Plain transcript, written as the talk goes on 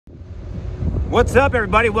What's up,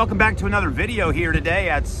 everybody? Welcome back to another video here today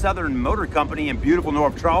at Southern Motor Company in beautiful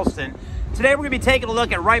North Charleston. Today we're going to be taking a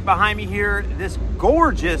look at right behind me here, this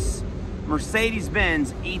gorgeous Mercedes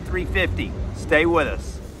Benz E350. Stay with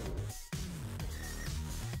us.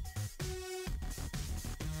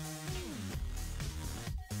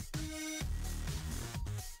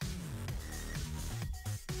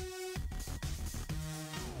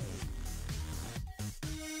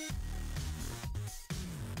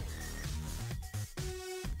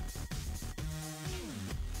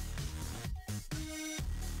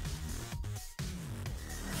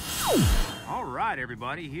 All right,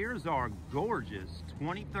 everybody, here's our gorgeous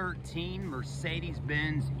 2013 Mercedes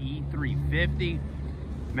Benz E350.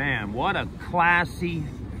 Man, what a classy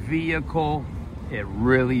vehicle it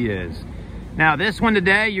really is. Now, this one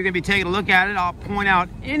today, you're gonna be taking a look at it. I'll point out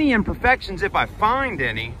any imperfections if I find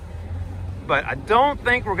any, but I don't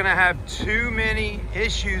think we're gonna have too many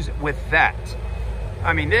issues with that.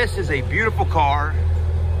 I mean, this is a beautiful car.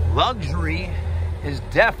 Luxury is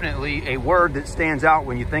definitely a word that stands out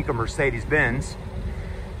when you think of Mercedes-Benz.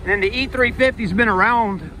 And then the E350's been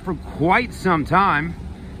around for quite some time.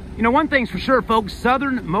 You know, one thing's for sure, folks,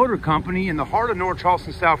 Southern Motor Company in the heart of North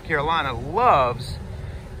Charleston, South Carolina loves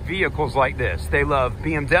vehicles like this. They love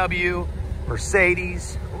BMW,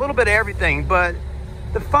 Mercedes, a little bit of everything, but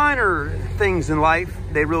the finer things in life,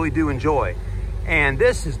 they really do enjoy. And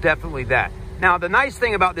this is definitely that. Now, the nice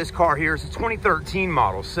thing about this car here is a 2013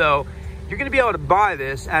 model, so you're gonna be able to buy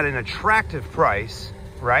this at an attractive price,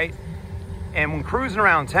 right? And when cruising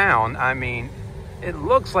around town, I mean, it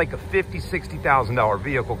looks like a $50,000, $60,000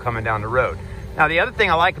 vehicle coming down the road. Now, the other thing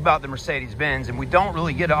I like about the Mercedes-Benz, and we don't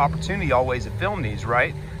really get an opportunity always to film these,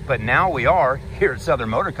 right? But now we are here at Southern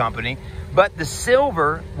Motor Company. But the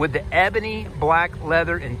silver with the ebony black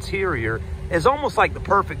leather interior is almost like the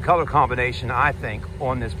perfect color combination, I think,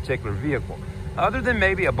 on this particular vehicle. Other than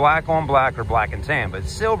maybe a black on black or black and tan, but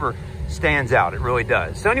silver stands out, it really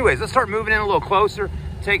does. So anyways, let's start moving in a little closer,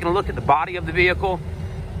 taking a look at the body of the vehicle.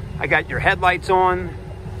 I got your headlights on,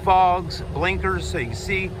 fogs, blinkers, so you can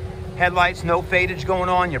see headlights, no fadage going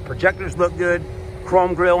on. Your projectors look good.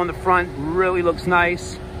 Chrome grille in the front really looks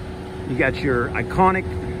nice. You got your iconic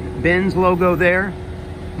Benz logo there,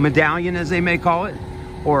 medallion as they may call it,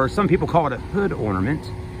 or some people call it a hood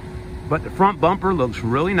ornament. But the front bumper looks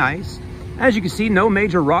really nice. As you can see, no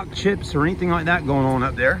major rock chips or anything like that going on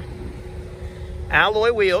up there.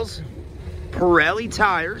 Alloy wheels, Pirelli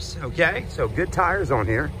tires, okay? So good tires on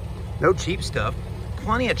here, no cheap stuff.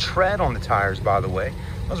 Plenty of tread on the tires, by the way.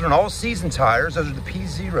 Those are an all-season tires. Those are the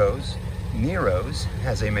P0s, Neros,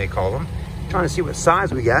 as they may call them. Trying to see what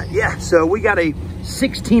size we got. Yeah, so we got a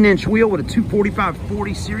 16-inch wheel with a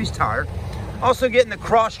 245/40 series tire. Also getting the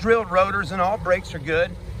cross-drilled rotors and all. Brakes are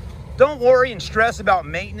good. Don't worry and stress about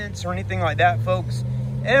maintenance or anything like that, folks.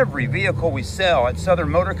 Every vehicle we sell at Southern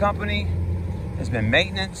Motor Company has been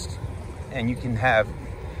maintained, and you can have,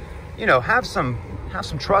 you know, have some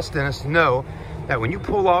trust in us to know that when you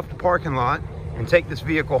pull off the parking lot and take this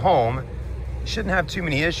vehicle home, you shouldn't have too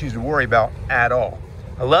many issues to worry about at all.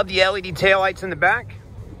 I love the LED taillights in the back.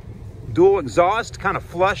 Dual exhaust, kind of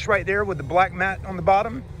flush right there with the black mat on the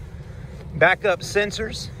bottom. Backup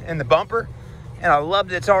sensors in the bumper. And I love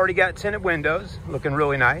that it's already got tinted windows, looking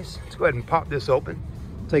really nice. Let's go ahead and pop this open.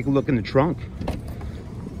 Take a look in the trunk.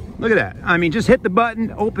 Look at that. I mean, just hit the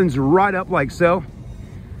button, opens right up like so.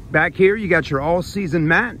 Back here, you got your all-season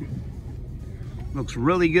mat. Looks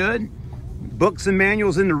really good. Books and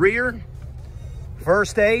manuals in the rear.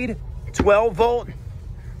 First aid, 12 volt.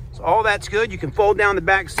 So all that's good. You can fold down the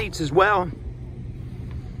back seats as well.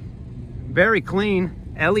 Very clean.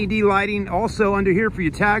 LED lighting also under here for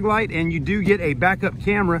your tag light, and you do get a backup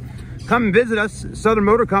camera. Come and visit us, Southern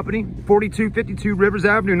Motor Company, 4252 Rivers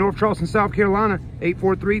Avenue, North Charleston, South Carolina,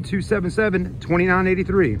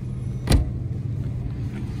 843-277-2983.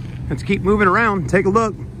 Let's keep moving around, take a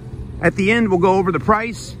look. At the end, we'll go over the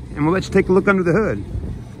price, and we'll let you take a look under the hood.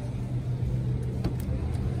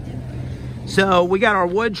 So we got our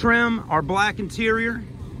wood trim, our black interior,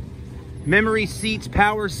 memory seats,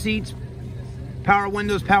 power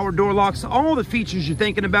windows, power door locks. All the features you're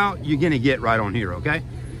thinking about, you're gonna get right on here, okay?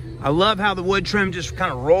 I love how the wood trim just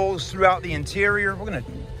kind of rolls throughout the interior. We're gonna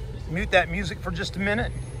mute that music for just a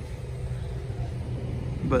minute.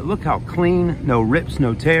 But look how clean, no rips,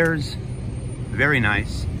 no tears. Very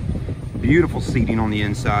nice. Beautiful seating on the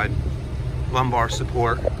inside. Lumbar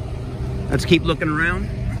support. Let's keep looking around.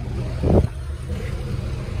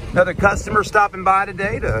 Another customer stopping by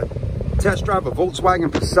today to test drive a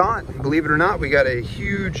Volkswagen Passat. Believe it or not, we got a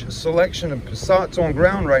huge selection of Passats on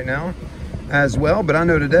ground right now as well. But I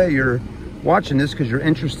know today you're watching this because you're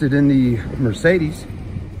interested in the Mercedes.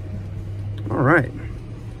 All right.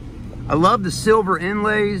 I love the silver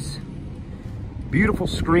inlays. Beautiful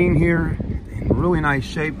screen here in really nice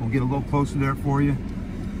shape. We'll get a little closer there for you.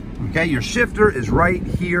 Okay, your shifter is right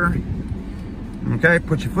here. Okay,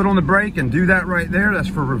 put your foot on the brake and do that right there. That's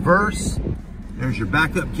for reverse. There's your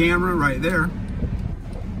backup camera right there.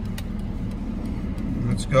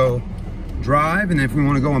 Let's go drive, and if we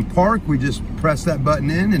want to go in park, we just press that button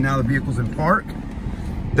in, and now the vehicle's in park.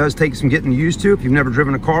 It does take some getting used to if you've never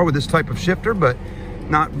driven a car with this type of shifter, but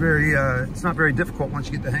not very it's not very difficult once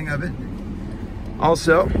you get the hang of it.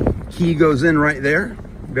 Also, key goes in right there.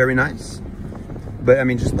 Very nice. But I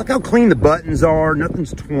mean, just look how clean the buttons are.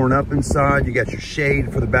 Nothing's torn up inside. You got your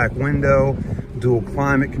shade for the back window, dual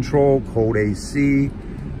climate control, cold AC,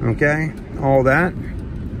 okay, all that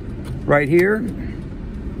right here.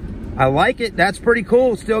 I like it. That's pretty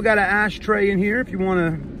cool. Still got an ashtray in here if you want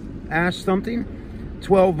to ash something.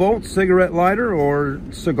 12 volt cigarette lighter or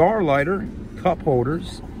cigar lighter, cup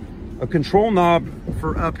holders, a control knob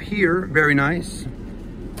for up here. Very nice.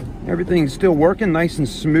 Everything's still working nice and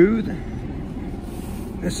smooth.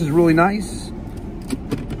 This is really nice.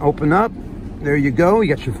 Open up. There you go.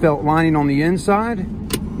 You got your felt lining on the inside.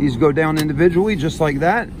 These go down individually just like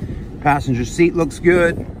that. Passenger seat looks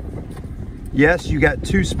good. Yes, you got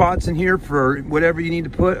 2 spots in here for whatever you need to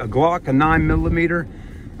put. A Glock, a 9mm,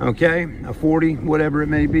 okay, a 40, whatever it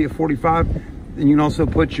may be, a 45. And you can also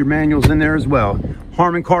put your manuals in there as well.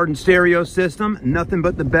 Harman Kardon stereo system, nothing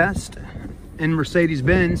but the best in Mercedes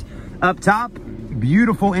Benz. Up top,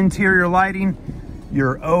 beautiful interior lighting.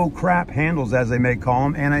 Your oh crap handles, as they may call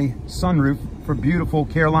them, and a sunroof for beautiful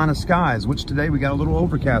Carolina skies, which today we got a little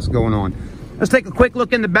overcast going on. Let's take a quick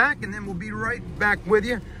look in the back, and then we'll be right back with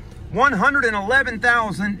you.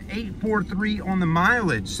 111,843 on the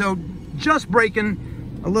mileage. So just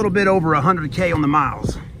breaking a little bit over 100K on the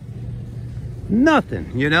miles.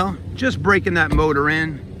 Nothing, you know, just breaking that motor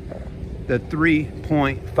in. The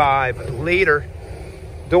 3.5 liter.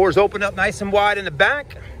 Doors open up nice and wide in the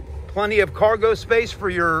back. Plenty of cargo space for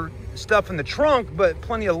your stuff in the trunk, but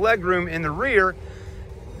plenty of leg room in the rear.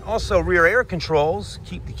 Also rear air controls.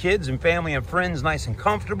 Keep the kids and family and friends nice and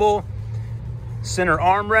comfortable. Center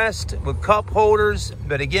armrest with cup holders,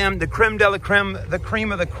 but again, the creme de la creme, the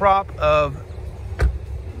cream of the crop of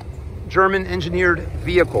German engineered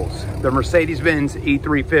vehicles, the Mercedes Benz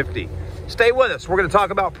E350. Stay with us. We're going to talk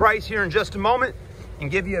about price here in just a moment and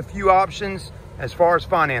give you a few options as far as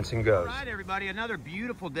financing goes. All right, everybody, another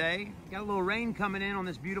beautiful day. Got a little rain coming in on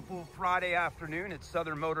this beautiful Friday afternoon at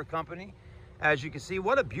Southern Motor Company. As you can see,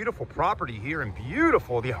 what a beautiful property here, and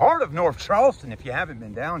beautiful, the heart of North Charleston if you haven't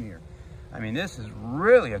been down here. I mean, this is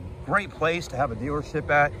really a great place to have a dealership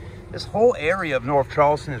at. This whole area of North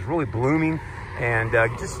Charleston is really blooming, and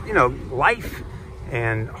just, you know, life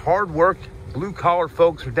and hard work, blue collar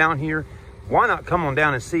folks are down here. Why not come on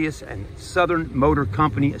down and see us? And Southern Motor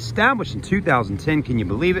Company, established in 2010, can you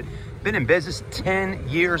believe it? Been in business 10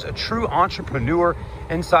 years, a true entrepreneur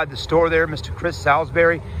inside the store there, Mr. Chris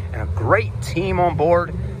Salisbury, and a great team on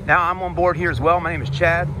board. Now I'm on board here as well. My name is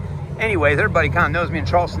Chad. Anyways, everybody kind of knows me in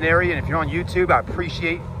Charleston area, and if you're on YouTube, I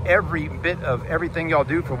appreciate every bit of everything y'all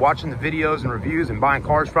do for watching the videos and reviews and buying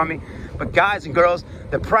cars from me. But guys and girls,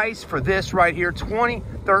 the price for this right here,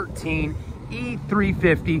 2013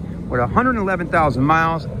 E350 with 111,000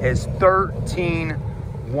 miles is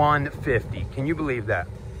 $13,150. Can you believe that?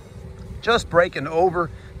 Just breaking over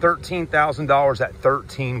 $13,000 at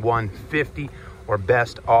 $13,150, or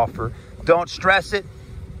best offer. Don't stress it.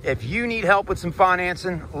 If you need help with some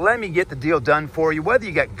financing, let me get the deal done for you. Whether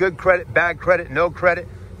you got good credit, bad credit, no credit,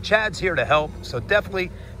 Chad's here to help. So definitely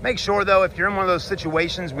make sure, though, if you're in one of those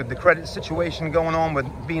situations with the credit situation going on with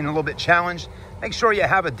being a little bit challenged, make sure you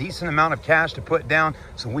have a decent amount of cash to put down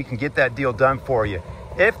so we can get that deal done for you.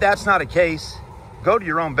 If that's not a case, go to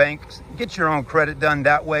your own bank, get your own credit done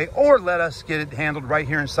that way, or let us get it handled right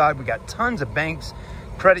here inside. We got tons of banks,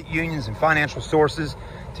 credit unions, and financial sources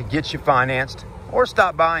to get you financed. Or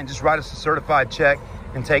stop by and just write us a certified check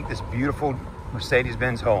and take this beautiful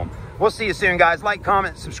Mercedes-Benz home. We'll see you soon, guys. Like,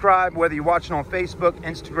 comment, subscribe, whether you're watching on Facebook,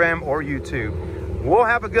 Instagram, or YouTube. We'll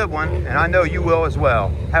have a good one, and I know you will as well.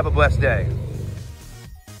 Have a blessed day.